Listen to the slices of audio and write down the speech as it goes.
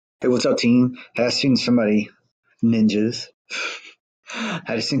Hey, what's up, team? Hey, I seen somebody, ninjas.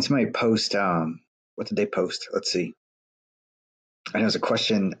 I just seen somebody post. What did they post? Let's see. And it was a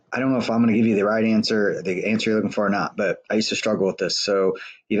question. I don't know if I'm going to give you the right answer, the answer you're looking for or not, but I used to struggle with this. So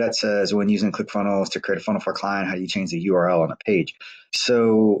Yvette says, when using Clickfunnels to create a funnel for a client, how do you change the URL on a page?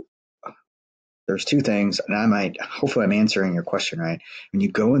 So there's two things, and hopefully I'm answering your question right. When you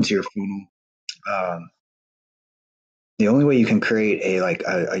go into your funnel, um, the only way you can create a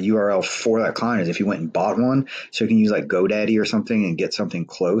URL for that client is if you went and bought one. So you can use like GoDaddy or something and get something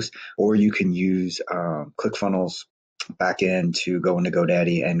close, or you can use ClickFunnels back end to go into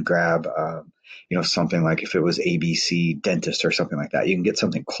GoDaddy and grab something like if it was ABC dentist or something like that. You can get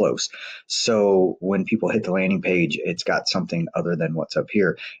something close. So when people hit the landing page, it's got something other than what's up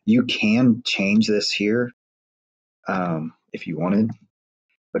here. You can change this here if you wanted,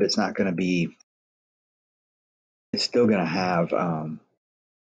 but it's not going to be. It's still going to have. Or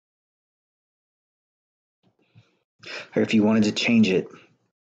if you wanted to change it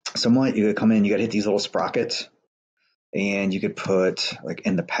somewhat, you could come in, you got to hit these little sprockets, and you could put like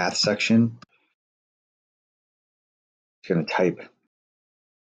in the path section, it's going to type,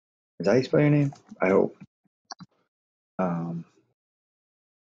 is that how you spell your name? I hope. And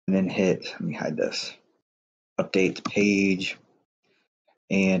then let me hide this, update the page.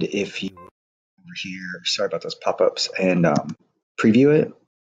 And if you over here, sorry about those pop-ups, and preview it,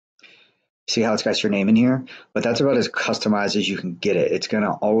 see how it's got your name in here, but that's about as customized as you can get it. It's going to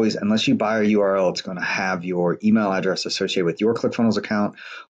always, unless you buy a URL, it's going to have your email address associated with your ClickFunnels account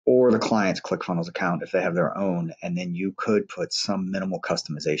or the client's ClickFunnels account if they have their own, and then you could put some minimal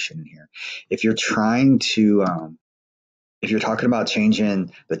customization in here. If you're trying to, if you're talking about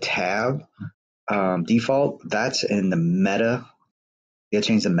changing the tab default, that's in the meta. You got to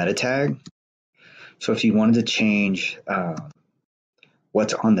change the meta tag. So if you wanted to change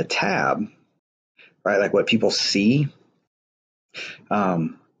what's on the tab, right, like what people see,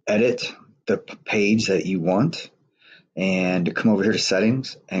 edit the page that you want and come over here to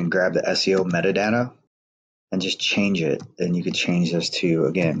settings and grab the SEO metadata and just change it. Then you could change this to,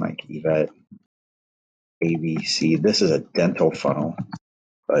 again, like Yvette ABC. This is a dental funnel,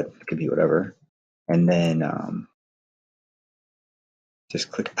 but it could be whatever. And then just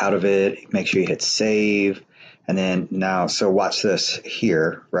click out of it. Make sure you hit save. And then now, so watch this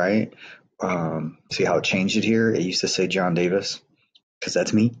here, right? See how it changed it here? It used to say John Davis because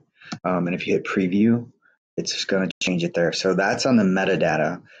that's me. And if you hit preview, it's just going to change it there. So that's on the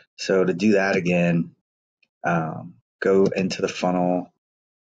metadata. So to do that again, go into the funnel.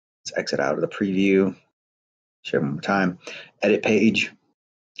 Let's exit out of the preview. Share one more time. Edit page,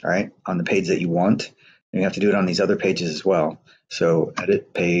 all right, on the page that you want. And you have to do it on these other pages as well. So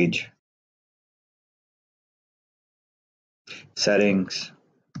edit page, settings,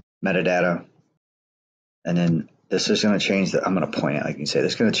 metadata, and then this is going to change the, I'm going to point it, like you say,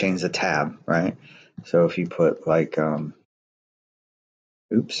 this is going to change the tab, right? So if you put like,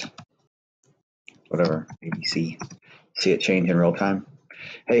 oops, whatever, ABC, see it change in real time.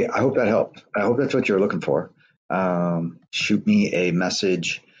 Hey, I hope that helped. I hope that's what you're looking for. Shoot me a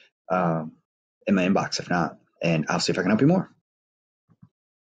message in my inbox if not, and I'll see if I can help you more.